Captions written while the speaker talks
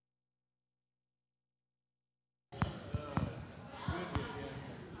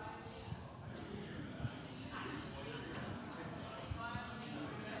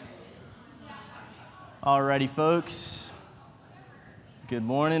Alrighty, folks. Good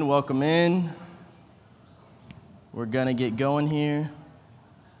morning. Welcome in. We're going to get going here.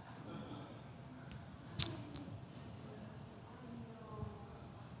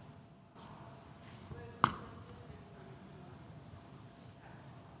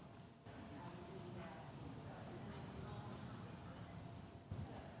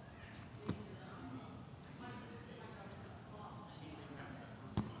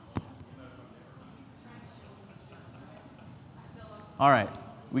 All right,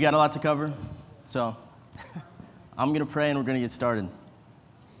 we got a lot to cover, so I'm going to pray and we're going to get started.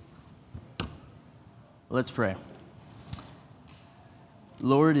 Let's pray.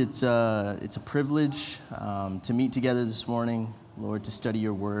 Lord, it's a privilege to meet together this morning, Lord, to study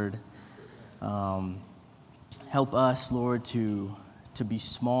your word. Help us, Lord, to be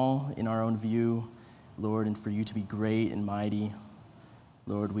small in our own view, Lord, and for you to be great and mighty.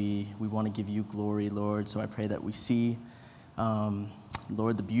 Lord, we want to give you glory, Lord, so I pray that we see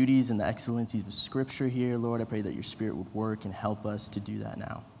Lord, the beauties and the excellencies of Scripture here, Lord, I pray that your Spirit would work and help us to do that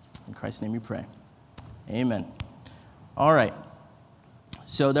now. In Christ's name we pray. Amen. All right.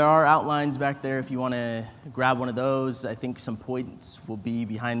 So there are outlines back there if you want to grab one of those. I think some points will be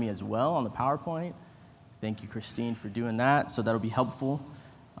behind me as well on the PowerPoint. Thank you, Christine, for doing that. So that'll be helpful.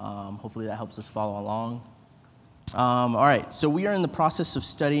 Hopefully that helps us follow along. All right. So we are in the process of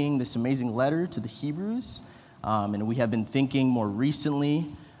studying this amazing letter to the Hebrews. And we have been thinking more recently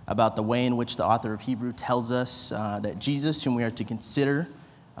about the way in which the author of Hebrew tells us that Jesus, whom we are to consider,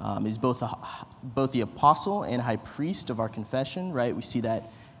 is both the apostle and high priest of our confession, right? We see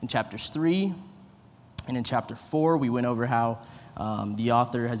that in chapters 3 and in chapter 4. We went over how the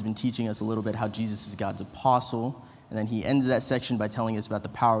author has been teaching us a little bit how Jesus is God's apostle. And then he ends that section by telling us about the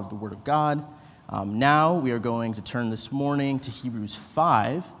power of the Word of God. Now we are going to turn this morning to Hebrews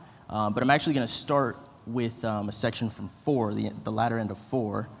 5, but I'm actually going to start with a section from 4, the latter end of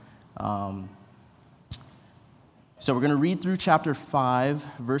 4. So we're going to read through chapter 5,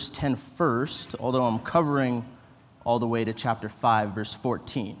 verse 10 first, although I'm covering all the way to chapter 5, verse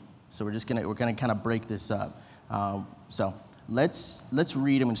 14. So we're going to kind of break this up. So let's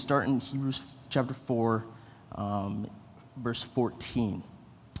read. I'm going to start in Hebrews chapter 4, verse 14.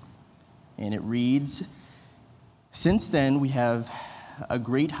 And it reads, "Since then we have a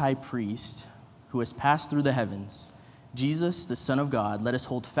great high priest who has passed through the heavens, Jesus, the Son of God, let us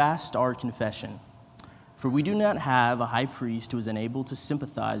hold fast our confession. For we do not have a high priest who is unable to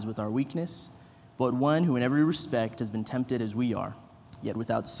sympathize with our weakness, but one who in every respect has been tempted as we are, yet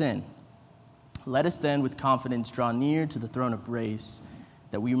without sin. Let us then with confidence draw near to the throne of grace,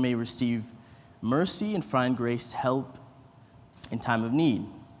 that we may receive mercy and find grace to help in time of need."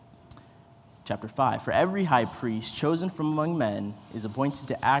 Chapter 5, "For every high priest chosen from among men is appointed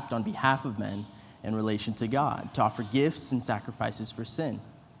to act on behalf of men in relation to God, to offer gifts and sacrifices for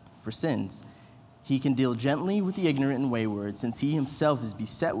sins. He can deal gently with the ignorant and wayward, since he himself is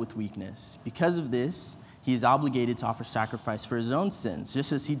beset with weakness. Because of this, he is obligated to offer sacrifice for his own sins,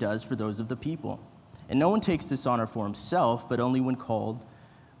 just as he does for those of the people. And no one takes this honor for himself, but only when called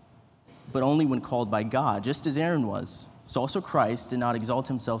by God, just as Aaron was. So also Christ did not exalt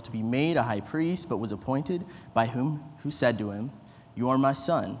himself to be made a high priest, but was appointed by whom who said to him, 'You are my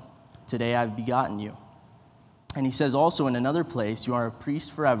son. Today I have begotten you.' And he says also in another place, 'You are a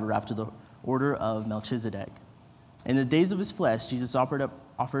priest forever after the order of Melchizedek.' In the days of his flesh, Jesus offered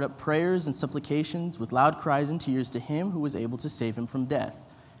up prayers and supplications with loud cries and tears to him who was able to save him from death.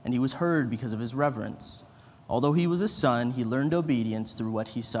 And he was heard because of his reverence. Although he was a son, he learned obedience through what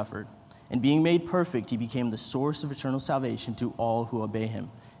he suffered. And being made perfect, he became the source of eternal salvation to all who obey him,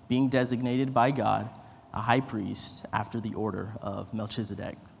 being designated by God a high priest after the order of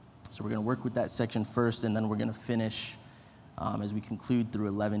Melchizedek." So we're going to work with that section first, and then we're going to finish as we conclude through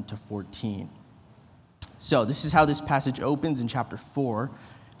 11 to 14. So this is how this passage opens in chapter 4.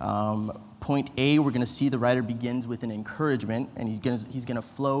 Point A, we're going to see the writer begins with an encouragement, and he's going to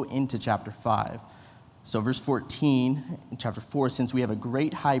flow into chapter 5. So verse 14 in chapter 4, "Since we have a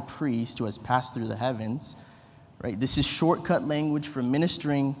great high priest who has passed through the heavens," right? This is shortcut language for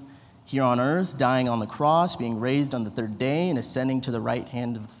ministering here on earth, dying on the cross, being raised on the third day, and ascending to the right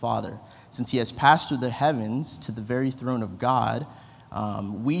hand of the Father. Since he has passed through the heavens to the very throne of God,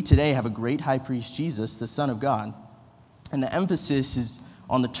 we today have a great high priest, Jesus, the Son of God. And the emphasis is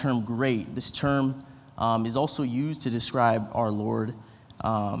on the term great. This term is also used to describe our Lord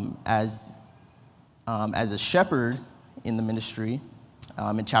as a shepherd in the ministry.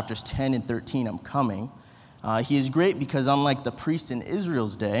 In chapters 10 and 13, I'm coming. He is great because unlike the priests in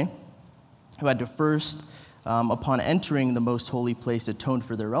Israel's day, who had to first, upon entering the most holy place, atone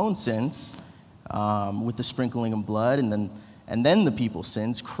for their own sins, with the sprinkling of blood, and then the people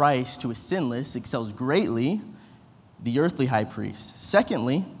sins. Christ, who is sinless, excels greatly the earthly high priest.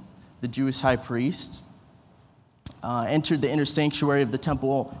 Secondly, the Jewish high priest entered the inner sanctuary of the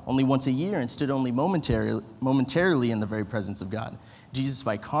temple only once a year and stood only momentarily in the very presence of God. Jesus,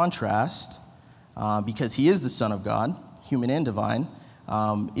 by contrast, because he is the Son of God, human and divine,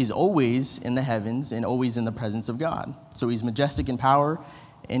 is always in the heavens and always in the presence of God. So he's majestic in power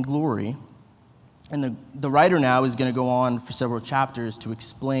and glory. And the writer now is going to go on for several chapters to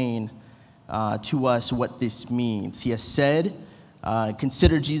explain to us what this means. He has said,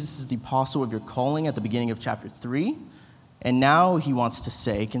 consider Jesus as the apostle of your calling at the beginning of chapter 3. And now he wants to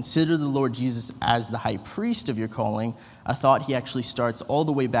say, consider the Lord Jesus as the high priest of your calling, a thought he actually starts all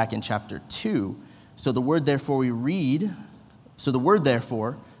the way back in chapter 2. So the word therefore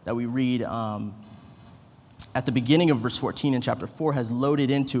that we read at the beginning of verse 14 in chapter 4 has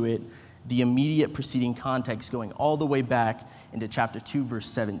loaded into it the immediate preceding context going all the way back into chapter 2, verse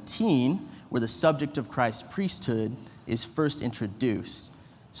 17, where the subject of Christ's priesthood is first introduced.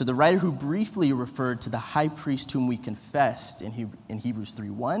 So the writer who briefly referred to the high priest whom we confessed in Hebrews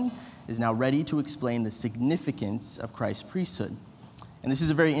 3:1 is now ready to explain the significance of Christ's priesthood. And this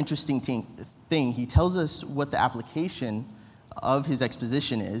is a very interesting thing. He tells us what the application of his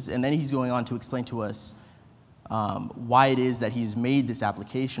exposition is, and then he's going on to explain to us why it is that he's made this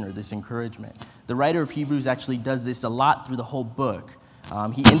application or this encouragement. The writer of Hebrews actually does this a lot through the whole book.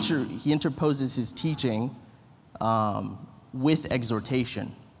 He interposes his teaching with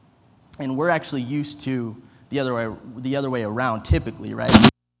exhortation. And we're actually used to the other way around typically, right?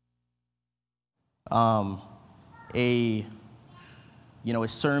 A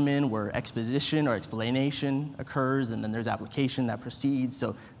sermon where exposition or explanation occurs, and then there's application that precedes.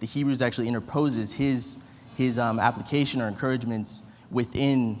 So the Hebrews actually interposes his application or encouragements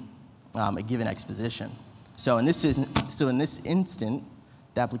within a given exposition. So in this instant,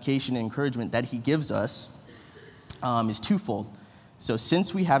 the application and encouragement that he gives us is twofold. So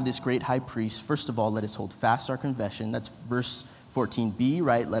since we have this great high priest, first of all, let us hold fast our confession. That's verse 14b,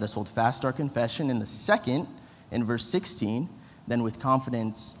 right? Let us hold fast our confession. And the second, in verse 16, then with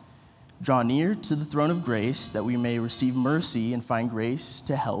confidence draw near to the throne of grace that we may receive mercy and find grace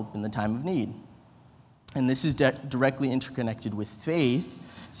to help in the time of need. And this is directly interconnected with faith,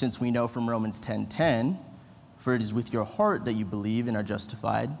 since we know from Romans 10:10, for it is with your heart that you believe and are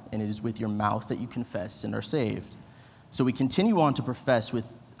justified, and it is with your mouth that you confess and are saved. So we continue on to profess with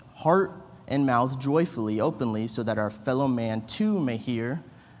heart and mouth joyfully, openly, so that our fellow man too may hear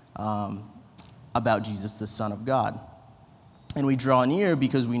about Jesus, the Son of God. And we draw near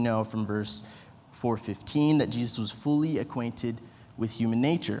because we know from verse 4:15 that Jesus was fully acquainted with human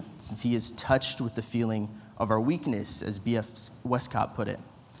nature, since he is touched with the feeling of our weakness, as B.F. Westcott put it.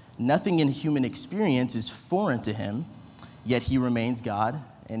 Nothing in human experience is foreign to him, yet he remains God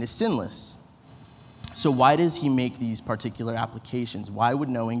and is sinless. So why does he make these particular applications? Why would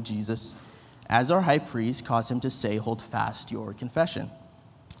knowing Jesus as our high priest cause him to say, hold fast your confession?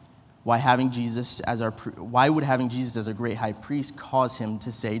 Why would having Jesus as a great high priest cause him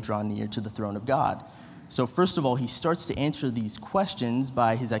to say, draw near to the throne of God? So first of all, he starts to answer these questions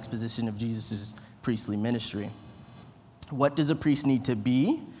by his exposition of Jesus' priestly ministry. What does a priest need to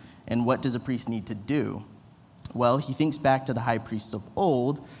be, and what does a priest need to do? Well, he thinks back to the high priests of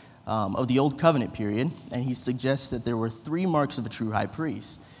the Old Covenant period, and he suggests that there were 3 marks of a true high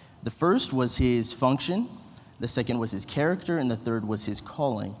priest. The first was his function, the second was his character, and the third was his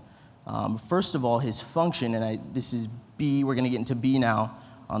calling. First of all, his function, and this is B, we're going to get into B now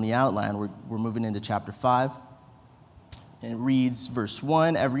on the outline. We're moving into chapter 5. And it reads, verse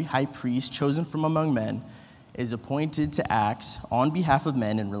 1, every high priest chosen from among men is appointed to act on behalf of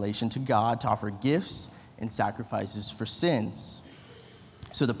men in relation to God, to offer gifts and sacrifices for sins.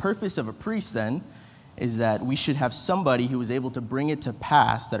 So the purpose of a priest, then, is that we should have somebody who is able to bring it to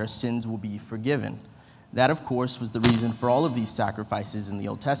pass that our sins will be forgiven. That, of course, was the reason for all of these sacrifices in the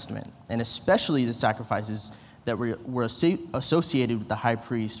Old Testament, and especially the sacrifices that were associated with the high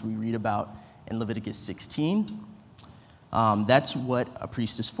priest we read about in Leviticus 16. That's what a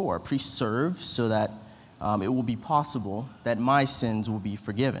priest is for. A priest serves so that it will be possible that my sins will be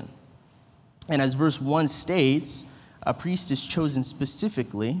forgiven. And as verse 1 states, a priest is chosen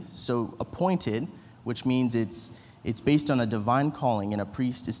specifically, so appointed, which means it's based on a divine calling, and a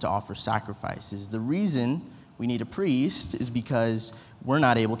priest is to offer sacrifices. The reason we need a priest is because we're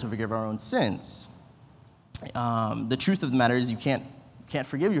not able to forgive our own sins. The truth of the matter is you can't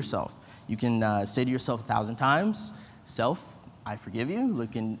forgive yourself. You can say to yourself 1,000 times, self, I forgive you.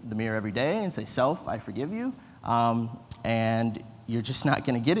 Look in the mirror every day and say, self, I forgive you. And you're just not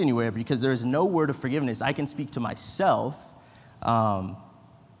going to get anywhere because there is no word of forgiveness. I can speak to myself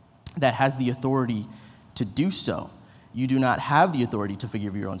that has the authority to do so. You do not have the authority to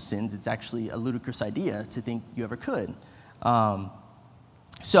forgive your own sins. It's actually a ludicrous idea to think you ever could.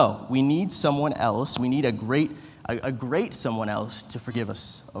 So we need someone else. We need a great someone else to forgive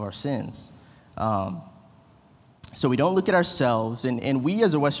us of our sins. So we don't look at ourselves, and we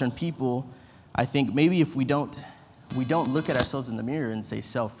as a Western people, I think maybe if we don't look at ourselves in the mirror and say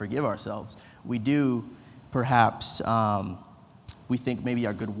self-forgive ourselves, we do perhaps, we think maybe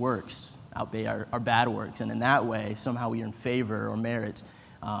our good works outweigh our bad works, and in that way, somehow we earn favor or merit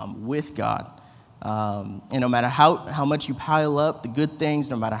with God. And no matter how much you pile up the good things,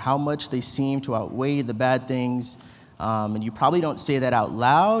 no matter how much they seem to outweigh the bad things, and you probably don't say that out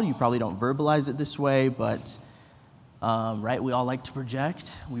loud, you probably don't verbalize it this way, but right, we all like to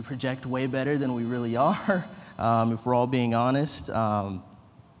project. We project way better than we really are, if we're all being honest.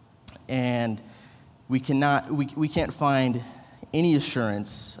 And we can't find any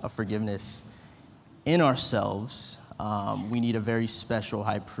assurance of forgiveness in ourselves. We need a very special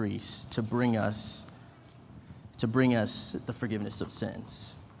high priest to bring us the forgiveness of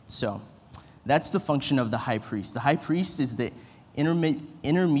sins. So that's the function of the high priest. The high priest is the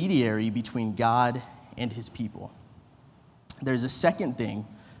intermediary between God and his people. There's a second thing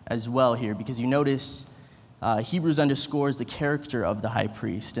as well here, because you notice Hebrews underscores the character of the high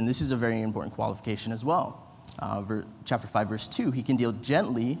priest, and this is a very important qualification as well. Chapter 5, verse 2, he can deal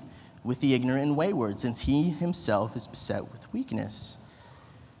gently with the ignorant and wayward, since he himself is beset with weakness.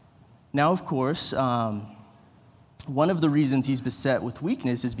 Now, of course, one of the reasons he's beset with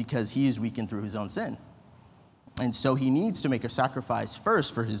weakness is because he is weakened through his own sin. And so he needs to make a sacrifice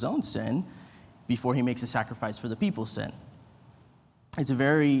first for his own sin before he makes a sacrifice for the people's sin. It's a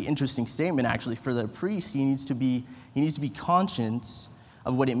very interesting statement, actually. For the priest, he needs to be conscious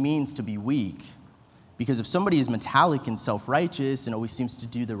of what it means to be weak. Because if somebody is metallic and self-righteous and always seems to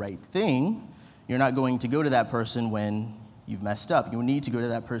do the right thing, you're not going to go to that person when you've messed up. You need to go to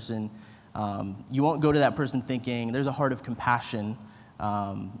that person. You won't go to that person thinking, there's a heart of compassion,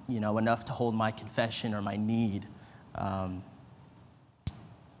 enough to hold my confession or my need.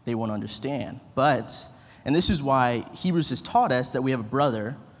 They won't understand. And this is why Hebrews has taught us that we have a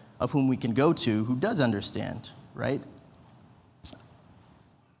brother of whom we can go to who does understand, right?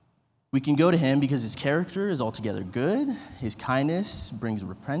 We can go to him because his character is altogether good. His kindness brings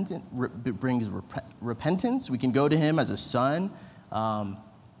repentance. We can go to him as a son.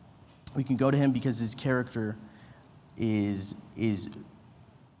 We can go to him because his character is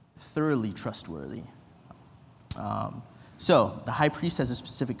thoroughly trustworthy. So the high priest has a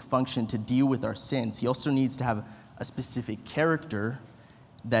specific function to deal with our sins. He also needs to have a specific character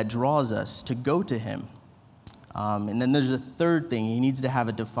that draws us to go to him. And then there's a third thing. He needs to have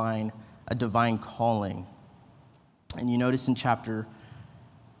a divine calling. And you notice in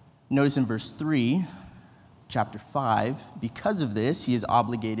verse 3, chapter 5, because of this, he is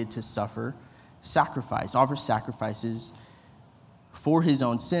obligated to offer sacrifices for his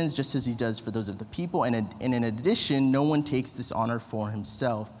own sins, just as he does for those of the people. And in addition, no one takes this honor for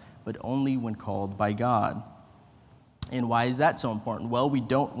himself, but only when called by God. And why is that so important? Well, we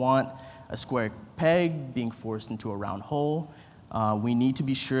don't want a square peg being forced into a round hole. We need to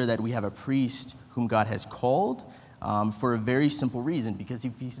be sure that we have a priest whom God has called for a very simple reason, because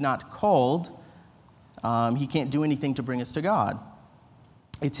if he's not called, he can't do anything to bring us to God.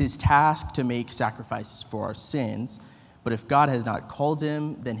 It's his task to make sacrifices for our sins, but if God has not called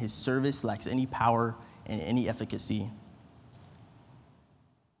him, then his service lacks any power and any efficacy.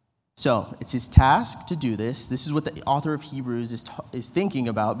 So it's his task to do this. This is what the author of Hebrews is thinking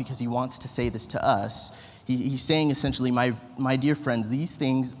about, because he wants to say this to us. He's saying essentially, my dear friends, these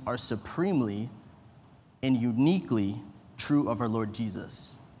things are supremely and uniquely true of our Lord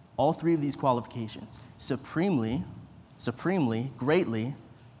Jesus. All three of these qualifications: supremely, greatly,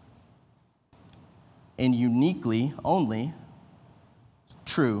 and uniquely only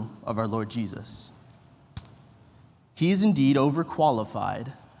true of our Lord Jesus. He is indeed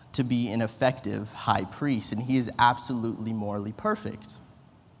overqualified to be an effective high priest, and he is absolutely morally perfect.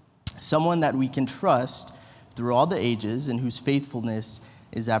 Someone that we can trust through all the ages and whose faithfulness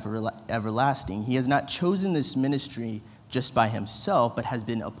is everlasting. He has not chosen this ministry just by himself, but has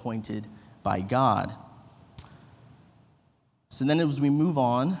been appointed by God. So then as we move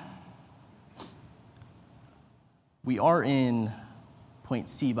on, we are in point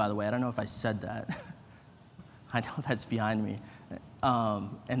C, by the way. I don't know if I said that. I know that's behind me.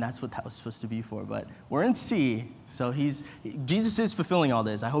 And that's what that was supposed to be for. But we're in C, so Jesus is fulfilling all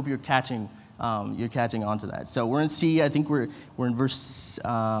this. I hope you're catching on to that. So we're in C. I think we're in verse.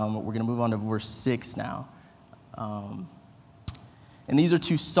 We're going to move on to verse 6 now. And these are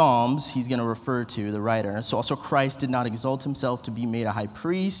two psalms he's going to refer to, the writer. So also Christ did not exalt himself to be made a high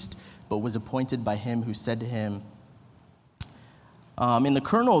priest, but was appointed by him who said to him. In the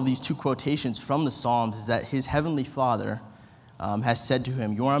kernel of these two quotations from the Psalms is that his heavenly Father has said to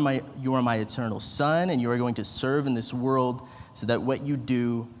him, you are my eternal Son, and you are going to serve in this world so that what you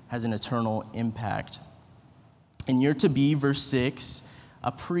do has an eternal impact. And you're to be, verse 6,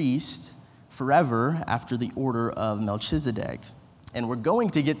 a priest forever after the order of Melchizedek. And we're going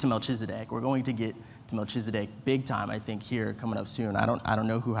to get to Melchizedek. We're going to get to Melchizedek big time, I think, here coming up soon. I don't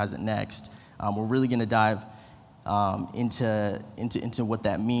know who has it next. We're really going to dive into what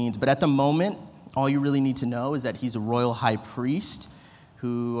that means. But at the moment, all you really need to know is that he's a royal high priest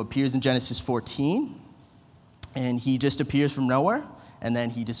who appears in Genesis 14, and he just appears from nowhere, and then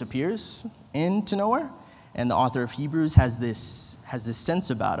he disappears into nowhere. And the author of Hebrews has this sense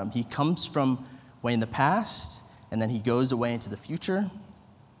about him. He comes from way in the past, and then he goes away into the future.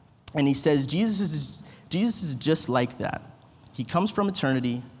 And he says Jesus is just like that. He comes from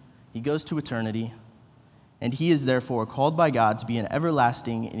eternity, he goes to eternity, and he is therefore called by God to be an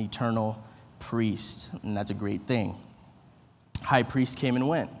everlasting and eternal priest. And that's a great thing. High priests came and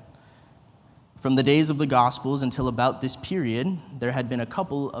went. From the days of the Gospels until about this period, there had been a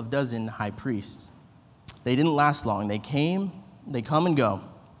couple of dozen high priests. They didn't last long. They come and go.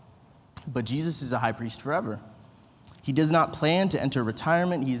 But Jesus is a high priest forever. He does not plan to enter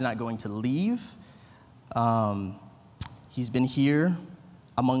retirement. He's not going to leave. He's been here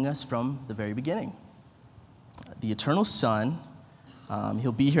among us from the very beginning. The eternal Son,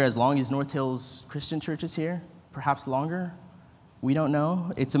 he'll be here as long as North Hills Christian Church is here, perhaps longer. We don't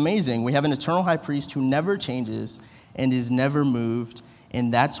know. It's amazing. We have an eternal high priest who never changes and is never moved,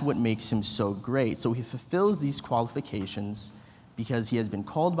 and that's what makes him so great. So he fulfills these qualifications because he has been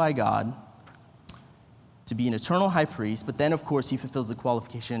called by God to be an eternal high priest, but then, of course, he fulfills the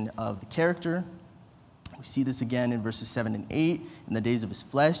qualification of the character. We see this again in verses 7 and 8. In the days of his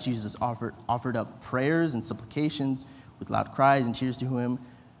flesh, Jesus offered up prayers and supplications with loud cries and tears to him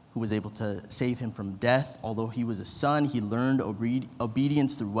who was able to save him from death. Although he was a son, he learned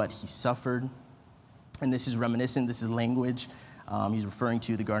obedience through what he suffered. And this is reminiscent, this is language. He's referring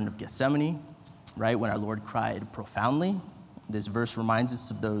to the Garden of Gethsemane, right, when our Lord cried profoundly. This verse reminds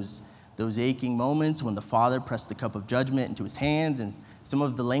us of those aching moments when the Father pressed the cup of judgment into his hands, and some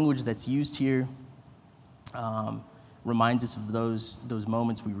of the language that's used here reminds us of those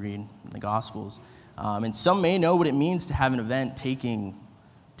moments we read in the Gospels. And some may know what it means to have an event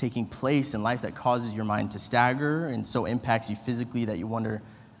taking place in life that causes your mind to stagger and so impacts you physically that you wonder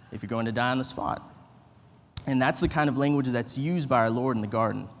if you're going to die on the spot. And that's the kind of language that's used by our Lord in the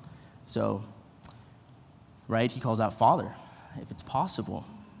garden. So, right, he calls out, Father, if it's possible,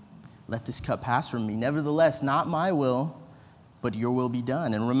 let this cup pass from me. Nevertheless, not my will, but your will be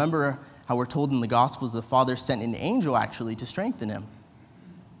done. And remember how we're told in the Gospels the Father sent an angel actually to strengthen him.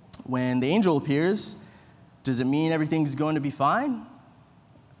 When the angel appears, does it mean everything's going to be fine?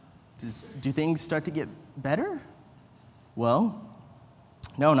 Do things start to get better? Well,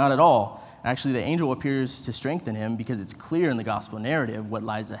 no, not at all. Actually, the angel appears to strengthen him because it's clear in the gospel narrative what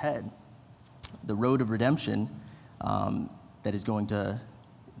lies ahead. The road of redemption that is going to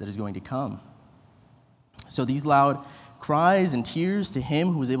come. So these loud cries and tears to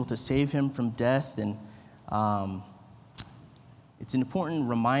him who was able to save him from death, and it's an important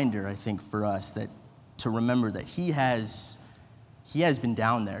reminder, I think, for us to remember that he has been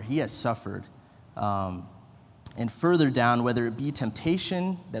down there, he has suffered, and further down, whether it be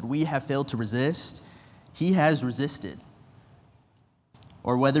temptation that we have failed to resist, he has resisted,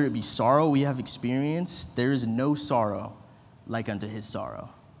 or whether it be sorrow we have experienced, there is no sorrow like unto his sorrow.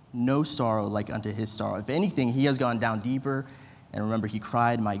 No sorrow like unto his sorrow. If anything, he has gone down deeper. And remember, he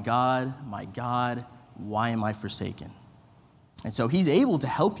cried, my God, why am I forsaken? And so he's able to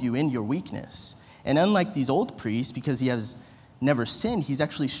help you in your weakness. And unlike these old priests, because he has never sinned, he's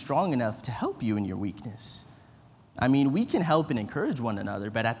actually strong enough to help you in your weakness. I mean, we can help and encourage one another,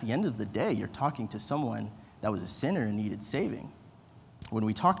 but at the end of the day, you're talking to someone that was a sinner and needed saving. When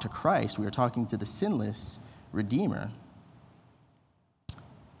we talk to Christ, we are talking to the sinless Redeemer.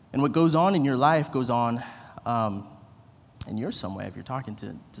 And what goes on in your life goes on in your some way if you're talking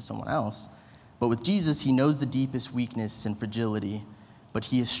to someone else. But with Jesus, he knows the deepest weakness and fragility, but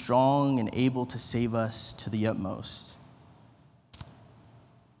he is strong and able to save us to the utmost.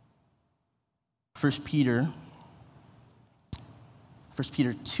 1 Peter 1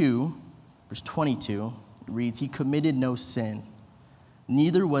 Peter 2, verse 22, reads, "He committed no sin,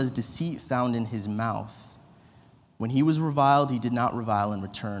 neither was deceit found in his mouth. When he was reviled, he did not revile in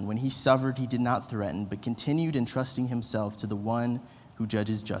return. When he suffered, he did not threaten, but continued entrusting himself to the one who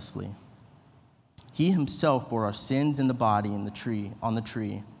judges justly. He himself bore our sins in the body on the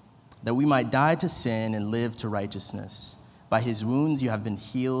tree, that we might die to sin and live to righteousness. By his wounds you have been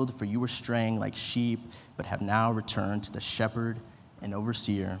healed, for you were straying like sheep, but have now returned to the shepherd and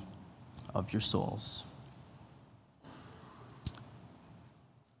overseer of your souls."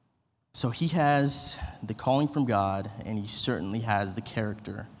 So he has the calling from God, and he certainly has the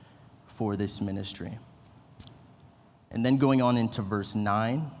character for this ministry. And then going on into verse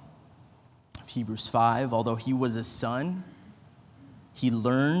 9 of Hebrews 5, although he was a son, he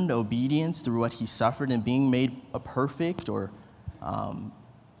learned obedience through what he suffered, and being made a perfect or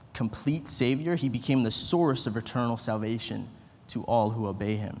complete Savior, he became the source of eternal salvation to all who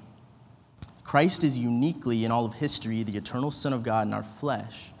obey him. Christ is uniquely in all of history the eternal Son of God in our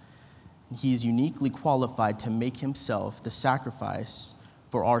flesh. He is uniquely qualified to make himself the sacrifice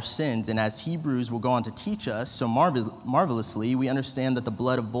for our sins. And as Hebrews will go on to teach us so marvelously, we understand that the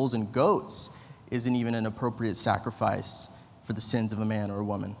blood of bulls and goats isn't even an appropriate sacrifice for the sins of a man or a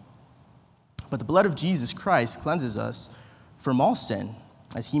woman. But the blood of Jesus Christ cleanses us from all sin,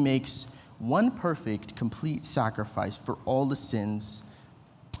 as he makes one perfect, complete sacrifice for all the sins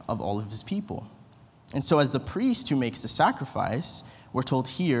of all of his people. And so as the priest who makes the sacrifice, we're told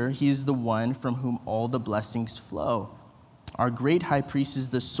here he is the one from whom all the blessings flow. Our great high priest is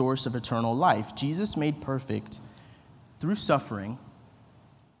the source of eternal life. Jesus, made perfect through suffering,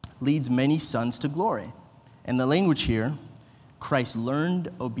 leads many sons to glory. And the language here, Christ learned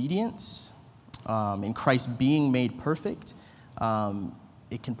obedience, and Christ being made perfect,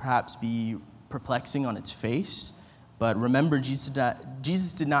 it can perhaps be perplexing on its face, but remember, Jesus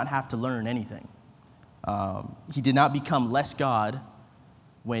did not have to learn anything. He did not become less God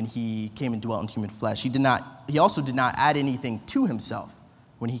when he came and dwelt in human flesh. He also did not add anything to himself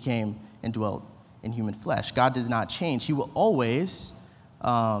when he came and dwelt in human flesh. God does not change. He will always,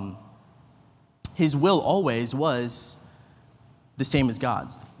 his will always was the same as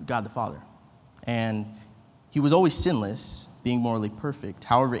God's, God the Father. And he was always sinless, being morally perfect.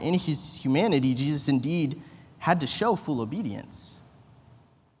 However, in his humanity, Jesus indeed had to show full obedience.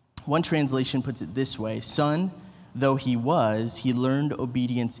 One translation puts it this way: "Son though he was, he learned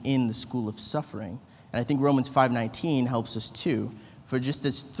obedience in the school of suffering." And I think Romans 5:19 helps us too. "For just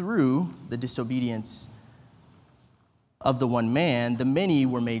as through the disobedience of the one man, the many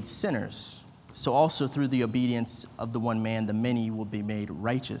were made sinners, so also through the obedience of the one man, the many will be made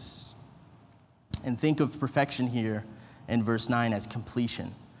righteous." And think of perfection here in verse 9 as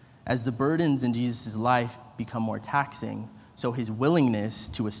completion. As the burdens in Jesus' life become more taxing, so his willingness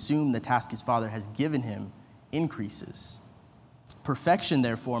to assume the task his Father has given him increases. Perfection,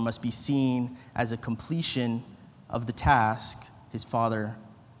 therefore, must be seen as a completion of the task his Father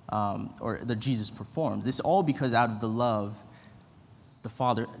or that Jesus performs. This all because out of the love,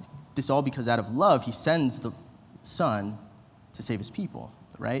 he sends the Son to save his people,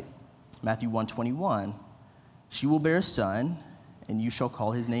 right? Matthew 1:21, "She will bear a son, and you shall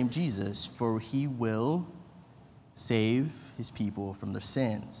call his name Jesus, for he will save his people from their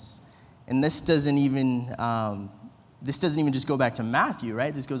sins." And this doesn't even just go back to Matthew,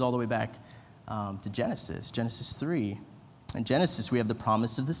 right? This goes all the way back to Genesis 3. In Genesis, we have the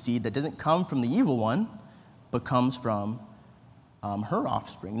promise of the seed that doesn't come from the evil one, but comes from her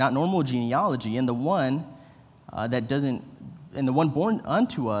offspring, not normal genealogy. And the one born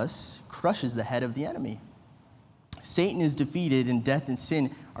unto us crushes the head of the enemy. Satan is defeated, and death and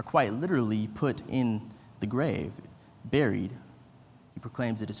sin are quite literally put in the grave, buried. He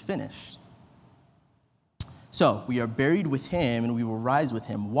proclaims it is finished. So we are buried with him, and we will rise with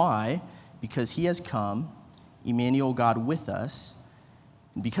him. Why? Because he has come, Emmanuel, God with us.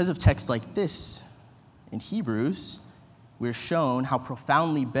 And because of texts like this in Hebrews, we're shown how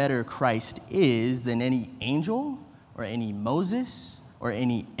profoundly better Christ is than any angel or any Moses or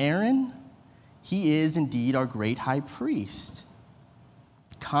any Aaron. He is indeed our great high priest,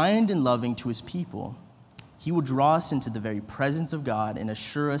 kind and loving to his people. He will draw us into the very presence of God and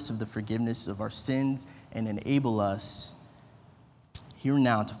assure us of the forgiveness of our sins and enable us here and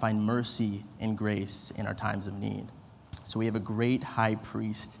now to find mercy and grace in our times of need. So we have a great high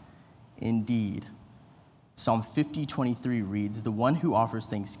priest indeed. Psalm 50:23 reads, "The one who offers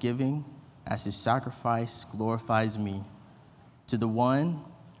thanksgiving as his sacrifice glorifies me. To the one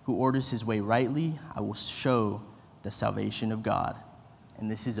who orders his way rightly, I will show the salvation of God."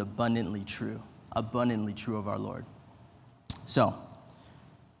 And this is abundantly true of our Lord. So,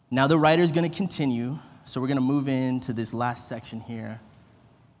 Now the writer is going to continue, so we're going to move into this last section here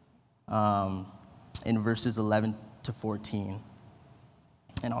in verses 11 to 14.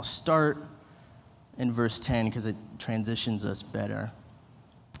 And I'll start in verse 10 because it transitions us better.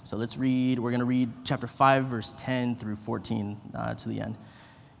 So let's read. We're going to read chapter 5, verse 10 through 14 to the end.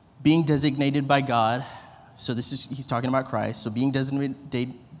 Being designated by God, so he's talking about Christ. So being designated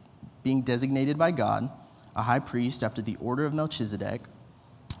by God, a high priest after the order of Melchizedek.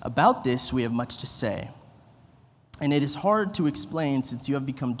 About this we have much to say, and it is hard to explain since you have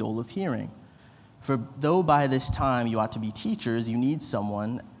become dull of hearing. For though by this time you ought to be teachers, you need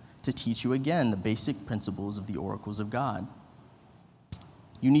someone to teach you again the basic principles of the oracles of God.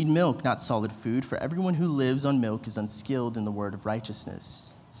 You need milk, not solid food, for everyone who lives on milk is unskilled in the word of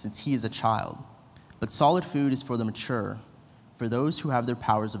righteousness, since he is a child. But solid food is for the mature, for those who have their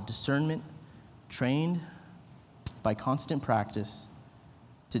powers of discernment trained by constant practice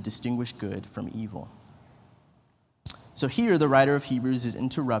to distinguish good from evil. So here the writer of Hebrews is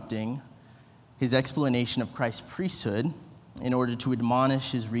interrupting his explanation of Christ's priesthood in order to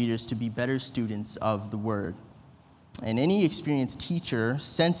admonish his readers to be better students of the word. And any experienced teacher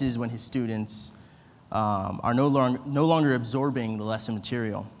senses when his students are no longer absorbing the lesson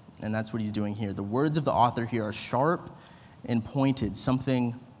material. And that's what he's doing here. The words of the author here are sharp and pointed.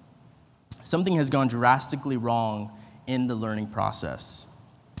 Something has gone drastically wrong in the learning process.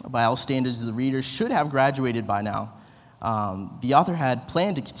 By all standards, the reader should have graduated by now. The author had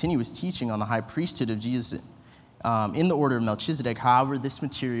planned to continue his teaching on the high priesthood of Jesus in the order of Melchizedek. However, this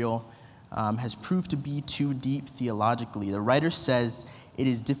material has proved to be too deep theologically. The writer says it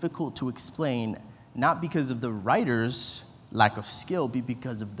is difficult to explain, not because of the writer's lack of skill, but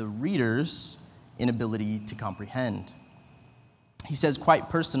because of the reader's inability to comprehend. He says quite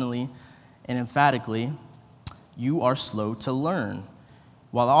personally and emphatically, you are slow to learn.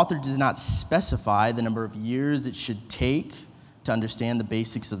 While the author does not specify the number of years it should take to understand the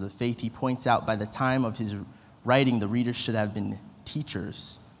basics of the faith, he points out by the time of his writing, the readers should have been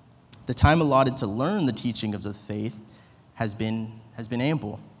teachers. The time allotted to learn the teaching of the faith has been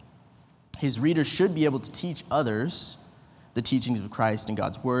ample. His readers should be able to teach others the teachings of Christ and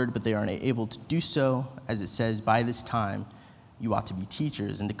God's word, but they are unable to do so. As it says, by this time, you ought to be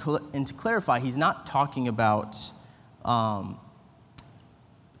teachers. And to clarify, he's not talking about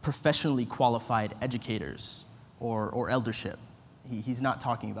professionally qualified educators or eldership. He's not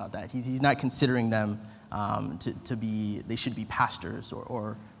talking about that. He's not considering them they should be pastors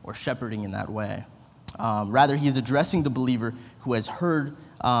or shepherding in that way. Rather, he is addressing the believer who has heard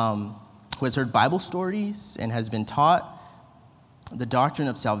Bible stories and has been taught the doctrine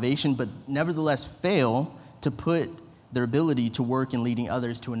of salvation, but nevertheless fail to put their ability to work in leading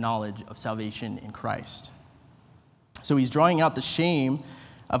others to a knowledge of salvation in Christ. So he's drawing out the shame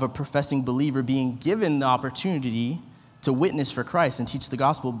of a professing believer being given the opportunity to witness for Christ and teach the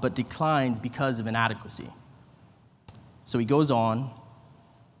gospel, but declines because of inadequacy. So he goes on,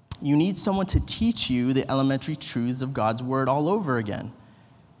 you need someone to teach you the elementary truths of God's word all over again.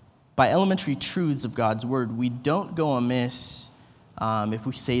 By elementary truths of God's word, we don't go amiss if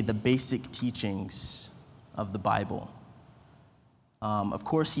we say the basic teachings of the Bible. Of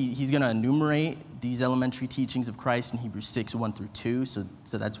course, he's going to enumerate these elementary teachings of Christ in Hebrews 6, 1 through 2, so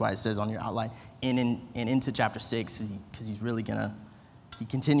that's why it says on your outline, and into chapter 6, because he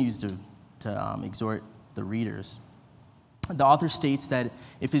continues to exhort the readers. The author states that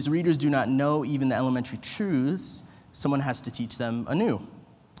if his readers do not know even the elementary truths, someone has to teach them anew.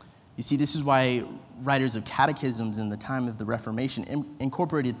 You see, this is why writers of catechisms in the time of the Reformation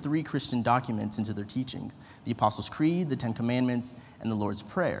incorporated 3 Christian documents into their teachings: the Apostles' Creed, the Ten Commandments, and the Lord's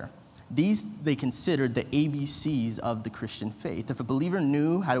Prayer. These they considered the ABCs of the Christian faith. If a believer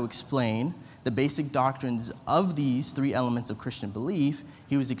knew how to explain the basic doctrines of these 3 elements of Christian belief,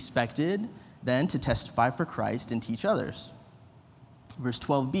 he was expected then to testify for Christ and teach others. Verse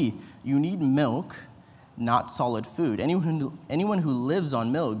 12b, you need milk, not solid food. Anyone who lives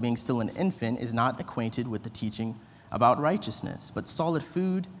on milk, being still an infant, is not acquainted with the teaching about righteousness. But solid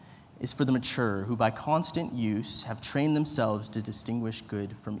food is for the mature, who by constant use have trained themselves to distinguish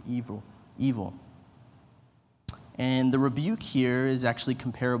good from evil. And the rebuke here is actually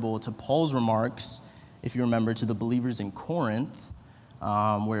comparable to Paul's remarks, if you remember, to the believers in Corinth,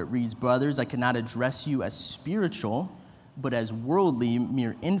 where it reads, brothers, I cannot address you as spiritual, but as worldly,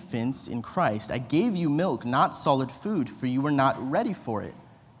 mere infants in Christ. I gave you milk, not solid food, for you were not ready for it.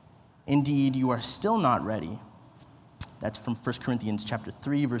 Indeed, you are still not ready. That's from 1 Corinthians chapter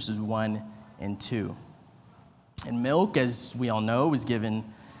 3, verses 1 and 2. And milk, as we all know, was given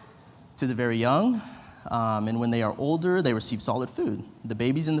to the very young, and when they are older, they receive solid food. The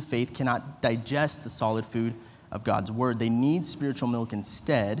babies in the faith cannot digest the solid food of God's word. They need spiritual milk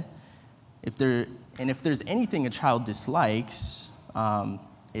instead. If there's anything a child dislikes,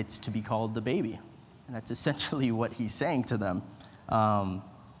 it's to be called the baby. And that's essentially what he's saying to them.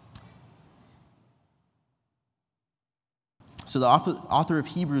 So the author of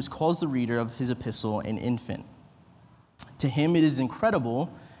Hebrews calls the reader of his epistle an infant. To him, it is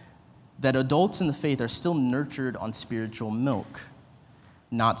incredible that adults in the faith are still nurtured on spiritual milk,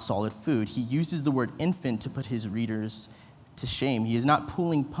 not solid food. He uses the word infant to put his readers to shame. He is not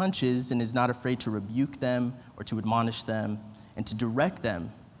pulling punches and is not afraid to rebuke them or to admonish them and to direct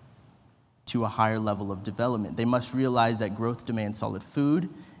them to a higher level of development. They must realize that growth demands solid food,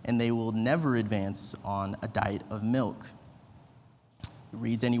 and they will never advance on a diet of milk. It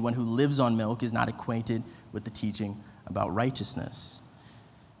reads, anyone who lives on milk is not acquainted with the teaching about righteousness.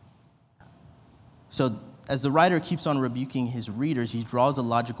 So as the writer keeps on rebuking his readers, he draws a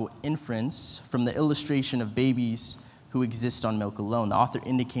logical inference from the illustration of babies who exist on milk alone. The author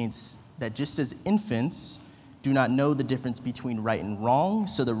indicates that just as infants do not know the difference between right and wrong,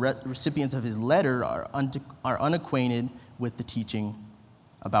 so the recipients of his letter are unacquainted with the teaching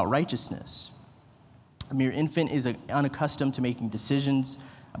about righteousness. A mere infant is unaccustomed to making decisions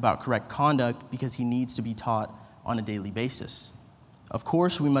about correct conduct because he needs to be taught on a daily basis. Of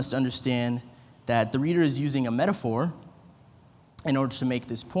course, we must understand that the reader is using a metaphor in order to make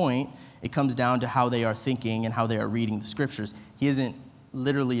this point. It comes down to how they are thinking and how they are reading the scriptures. He isn't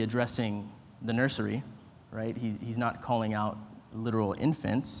literally addressing the nursery, right? He's not calling out literal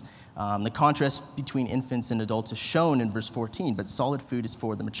infants. The contrast between infants and adults is shown in verse 14, but solid food is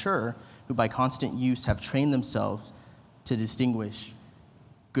for the mature, who by constant use have trained themselves to distinguish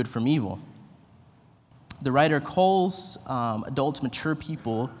good from evil. The writer calls adults mature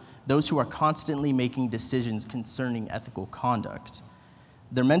people those who are constantly making decisions concerning ethical conduct.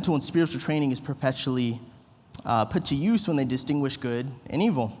 Their mental and spiritual training is perpetually put to use when they distinguish good and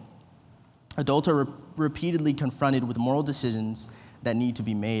evil. Adults are repeatedly confronted with moral decisions that need to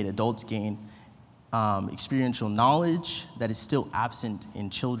be made. Adults gain experiential knowledge that is still absent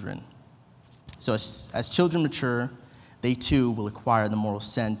in children. So as children mature, they too will acquire the moral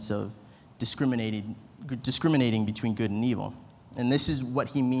sense of discriminating between good and evil. And this is what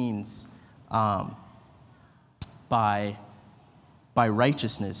he means by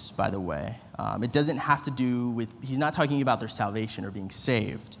righteousness, by the way. It doesn't have to do with, he's not talking about their salvation or being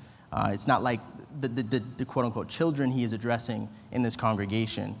saved. It's not like the quote-unquote children he is addressing in this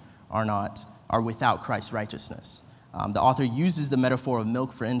congregation are without Christ's righteousness. The author uses the metaphor of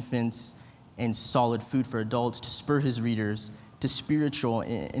milk for infants and solid food for adults to spur his readers to spiritual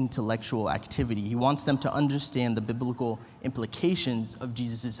and intellectual activity. He wants them to understand the biblical implications of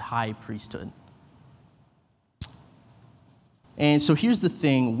Jesus' high priesthood. And so here's the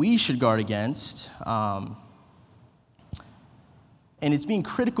thing we should guard against, and it's being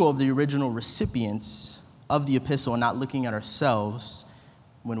critical of the original recipients of the epistle and not looking at ourselves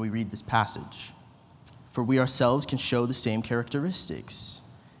when we read this passage. For we ourselves can show the same characteristics.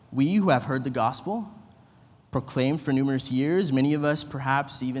 We who have heard the gospel, proclaimed for numerous years, many of us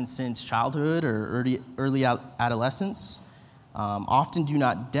perhaps even since childhood or early adolescence, often do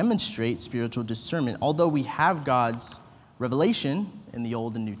not demonstrate spiritual discernment. Although we have God's revelation in the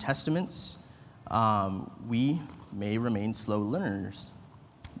Old and New Testaments, we may remain slow learners.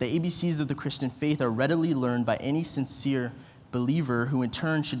 The ABCs of the Christian faith are readily learned by any sincere believer who in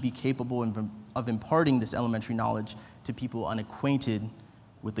turn should be capable of imparting this elementary knowledge to people unacquainted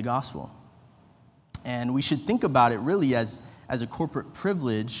with the gospel. And we should think about it really as a corporate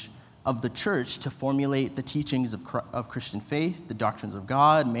privilege of the church to formulate the teachings of Christian faith, the doctrines of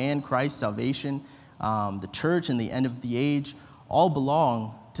God, man, Christ, salvation. The church and the end of the age all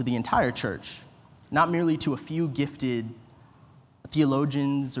belong to the entire church, not merely to a few gifted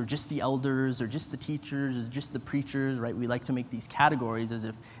theologians or just the elders or just the teachers or just the preachers, right? We like to make these categories as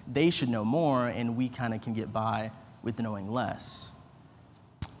if they should know more and we kind of can get by with knowing less.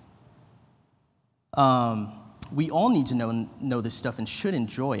 We all need to know this stuff and should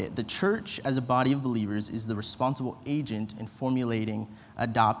enjoy it. The church, as a body of believers, is the responsible agent in formulating,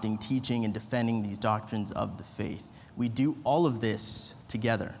 adopting, teaching, and defending these doctrines of the faith. We do all of this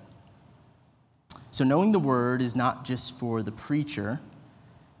together. So knowing the word is not just for the preacher,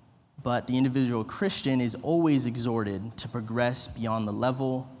 but the individual Christian is always exhorted to progress beyond the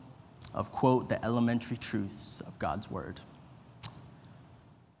level of, quote, the elementary truths of God's word.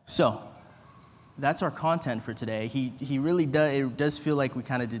 So, that's our content for today. He really does. It does feel like we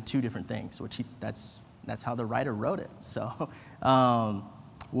kind of did two different things, which that's how the writer wrote it. So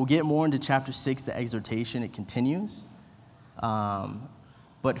We'll get more into chapter 6, the exhortation. It continues.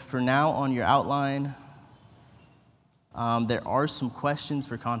 But for now, on your outline, there are some questions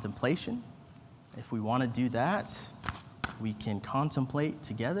for contemplation. If we want to do that, we can contemplate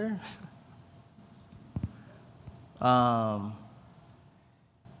together.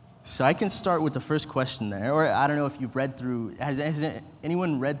 So I can start with the first question there, or I don't know if you've read through, has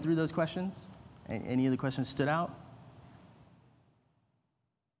anyone read through those questions? Any of the questions stood out?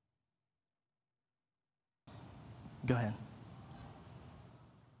 Go ahead.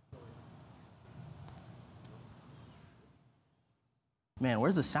 Man,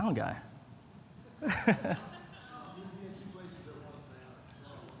 where's the sound guy?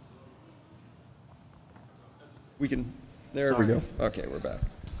 We can, there Sorry. we go. Okay, we're back.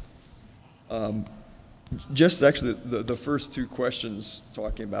 Just actually, the first two questions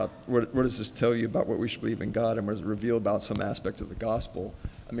talking about what does this tell you about what we should believe in God, and what does it reveal about some aspect of the gospel?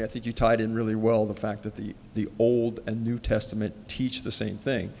 I mean, I think you tied in really well the fact that the Old and New Testament teach the same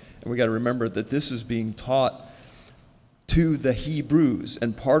thing. And we got to remember that this is being taught to the Hebrews,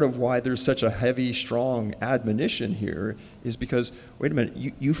 and part of why there's such a heavy, strong admonition here is because, wait a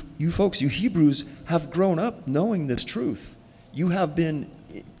minute, you folks, you Hebrews have grown up knowing this truth. You have been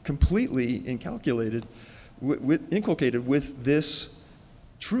completely inculcated with this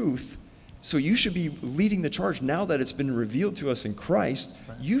truth, so you should be leading the charge now that it's been revealed to us in Christ.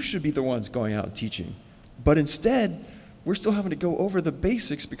 Right. You should be the ones going out and teaching. But instead, we're still having to go over the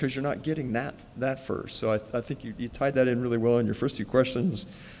basics because you're not getting that first. So I think you tied that in really well in your first two questions,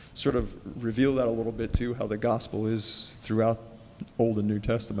 sort of reveal that a little bit too, how the gospel is throughout Old and New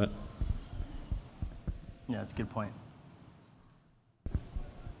Testament. Yeah, that's a good point.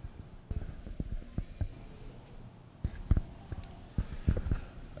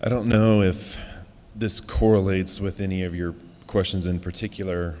 I don't know if this correlates with any of your questions in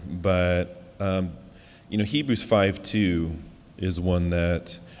particular, but Hebrews 5:2 is one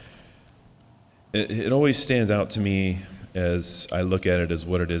that it always stands out to me as I look at it as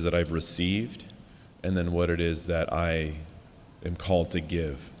what it is that I've received, and then what it is that I am called to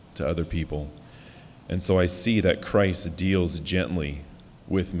give to other people. And so I see that Christ deals gently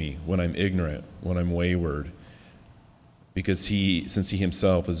with me when I'm ignorant, when I'm wayward, because since he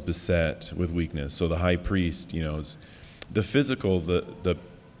himself is beset with weakness. So the high priest, is the physical, the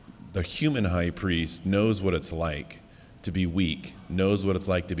human high priest knows what it's like to be weak, knows what it's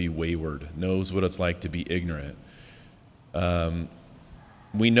like to be wayward, knows what it's like to be ignorant.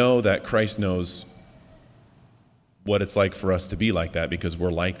 We know that Christ knows what it's like for us to be like that because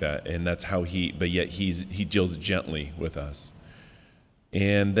we're like that, and that's how but yet he deals gently with us.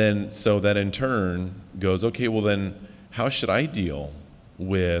 And then, so that in turn goes, okay, well then, how should I deal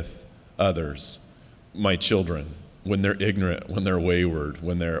with others, my children, when they're ignorant, when they're wayward,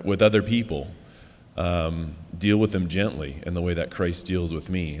 when they're with other people? Deal with them gently in the way that Christ deals with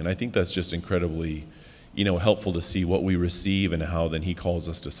me. And I think that's just incredibly, helpful to see what we receive and how then he calls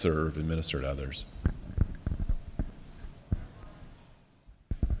us to serve and minister to others.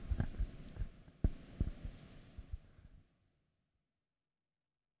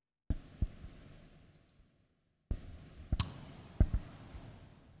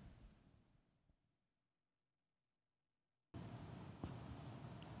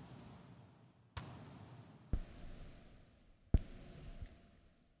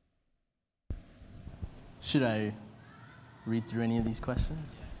 Should I read through any of these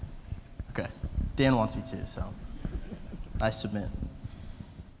questions? Okay. Dan wants me to, so I submit.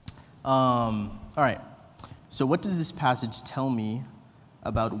 All right. So what does this passage tell me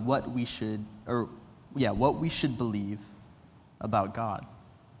about what we should believe about God?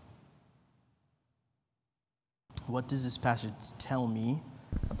 What does this passage tell me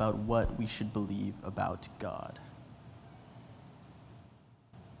about what we should believe about God?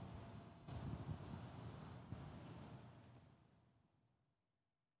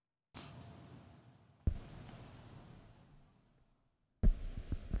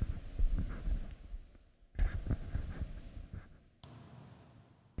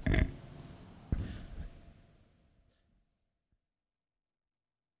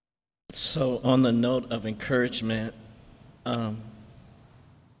 So on the note of encouragement,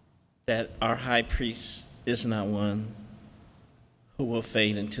 that our high priest is not one who will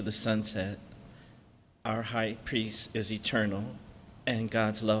fade into the sunset. Our high priest is eternal, and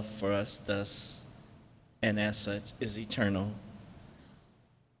God's love for us thus, and as such, is eternal.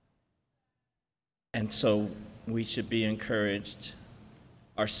 And so we should be encouraged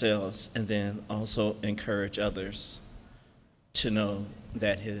ourselves and then also encourage others to know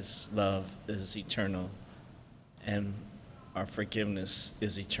that his love is eternal and our forgiveness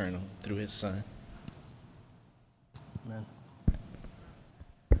is eternal through his Son. Amen.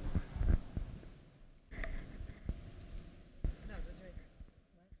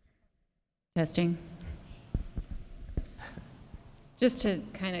 Testing. Just to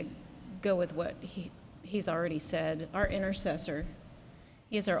kind of go with what he's already said, our intercessor,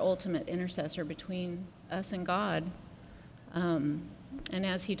 he is our ultimate intercessor between us and God. And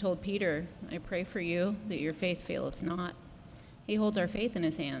as he told Peter, I pray for you that your faith faileth not. He holds our faith in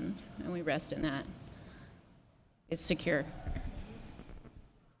his hands, and we rest in that. It's secure.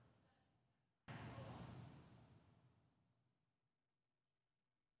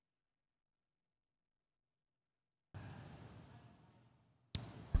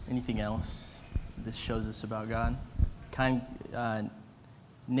 Anything else this shows us about God?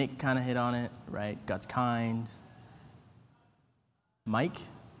 Nick kind of hit on it, right? God's kind. Mike,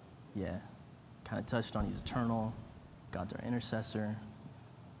 yeah, kind of touched on he's eternal. God's our intercessor.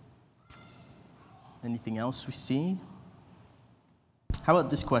 Anything else we see? How about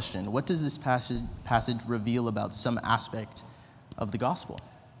this question? What does this passage reveal about some aspect of the gospel?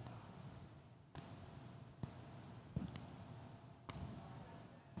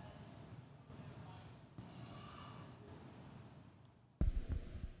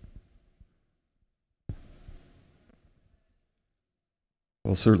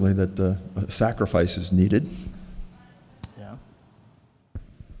 Well, certainly that sacrifice is needed. Yeah.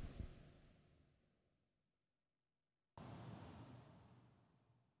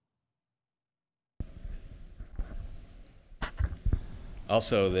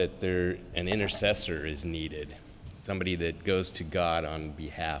 Also, that an intercessor is needed, somebody that goes to God on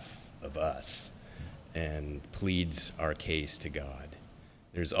behalf of us and pleads our case to God.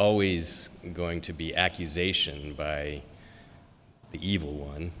 There's always going to be accusation by the evil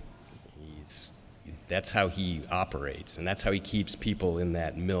one. That's how he operates, and that's how he keeps people in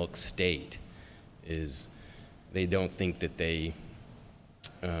that milk state, is they don't think that they,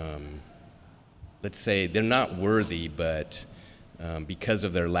 let's say, they're not worthy, but because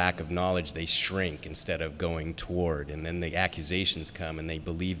of their lack of knowledge, they shrink instead of going toward. And then the accusations come, and they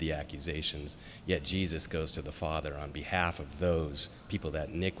believe the accusations. Yet Jesus goes to the Father on behalf of those people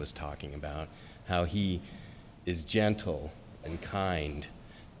that Nick was talking about, how he is gentle and kind,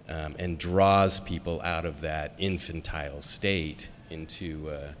 and draws people out of that infantile state into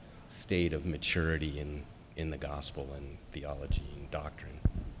a state of maturity in the gospel and theology and doctrine.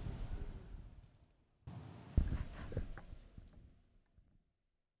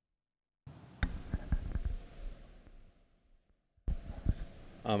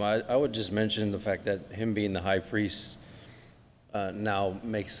 I would just mention the fact that him being the high priest now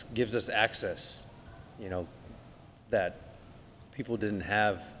gives us access, that people didn't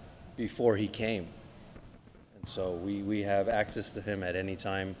have before he came. And so we have access to him at any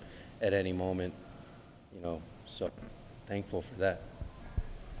time, at any moment, so thankful for that.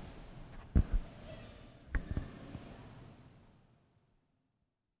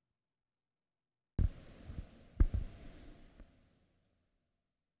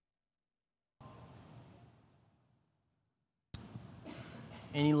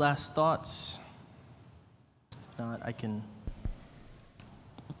 Any last thoughts? If not, I can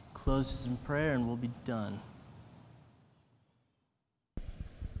close this in prayer and we'll be done.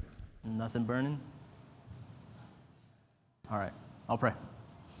 Nothing burning? All right, I'll pray.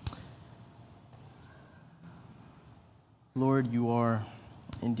 Lord, you are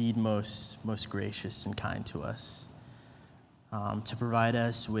indeed most gracious and kind to us, to provide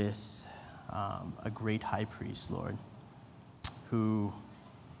us with a great high priest, Lord, who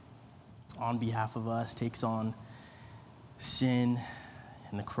on behalf of us takes on sin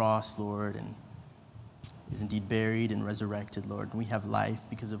and the cross, Lord, and is indeed buried and resurrected, Lord. And we have life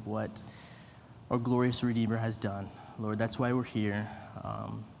because of what our glorious Redeemer has done. Lord, that's why we're here.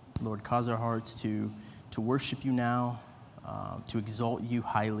 Lord, cause our hearts to worship you now, to exalt you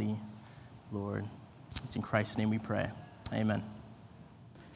highly, Lord. It's in Christ's name we pray. Amen.